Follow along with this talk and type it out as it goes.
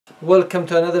Welcome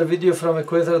to another video from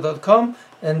Equaser.com.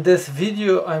 In this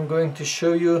video I'm going to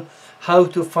show you how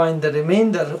to find the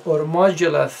remainder or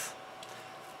modulus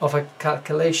of a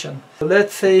calculation. So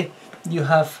let's say you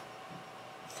have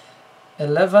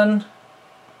 11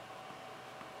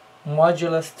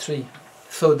 modulus 3.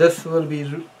 So this will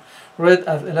be read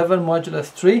as 11 modulus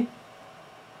 3.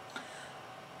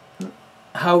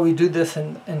 How we do this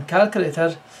in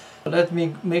calculator, let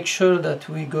me make sure that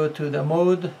we go to the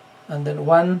mode and then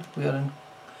 1, we are in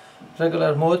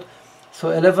regular mode.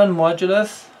 So 11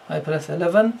 modulus, I press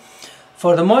 11.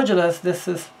 For the modulus, this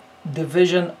is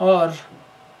division R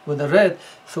with the red,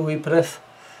 so we press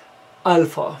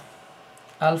alpha,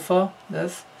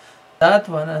 that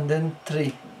one, and then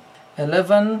 3.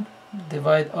 11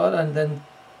 divide R and then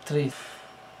 3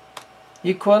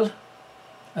 equal,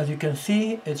 as you can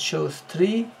see it shows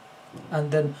 3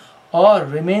 and then R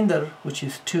remainder, which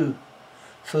is 2.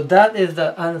 So that is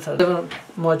the answer. 11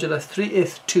 modulus 3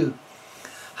 is 2.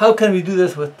 How can we do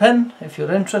this with pen if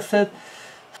you're interested?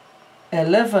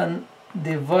 11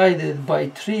 divided by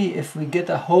 3, if we get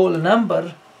a whole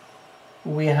number,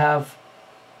 we have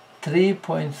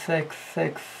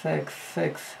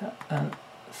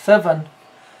 3.6666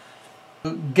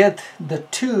 to get the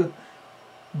 2,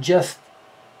 just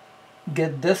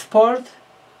get this part,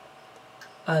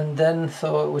 and then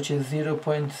which is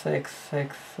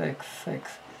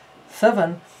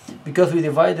 0.66667, because we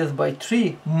divide this by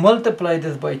 3, multiply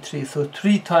this by 3, so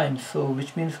 3 times, so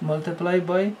which means multiply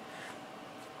by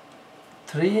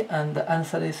 3, and the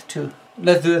answer is 2.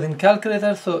 Let's do it in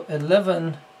calculator. So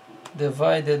 11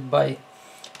 divided by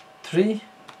 3,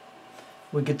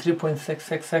 we get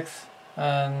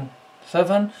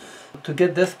 3.66667. To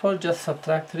get this part, just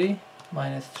subtract 3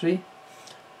 minus 3,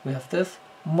 we have this,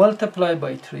 multiply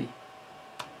by 3,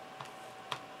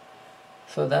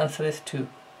 so the answer is 2.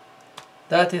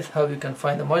 That is how you can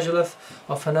find the modulus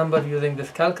of a number using this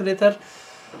calculator.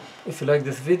 If you like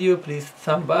this video, please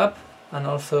thumb up, and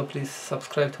also please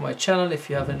subscribe to my channel if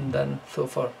you haven't done so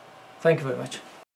far. Thank you very much.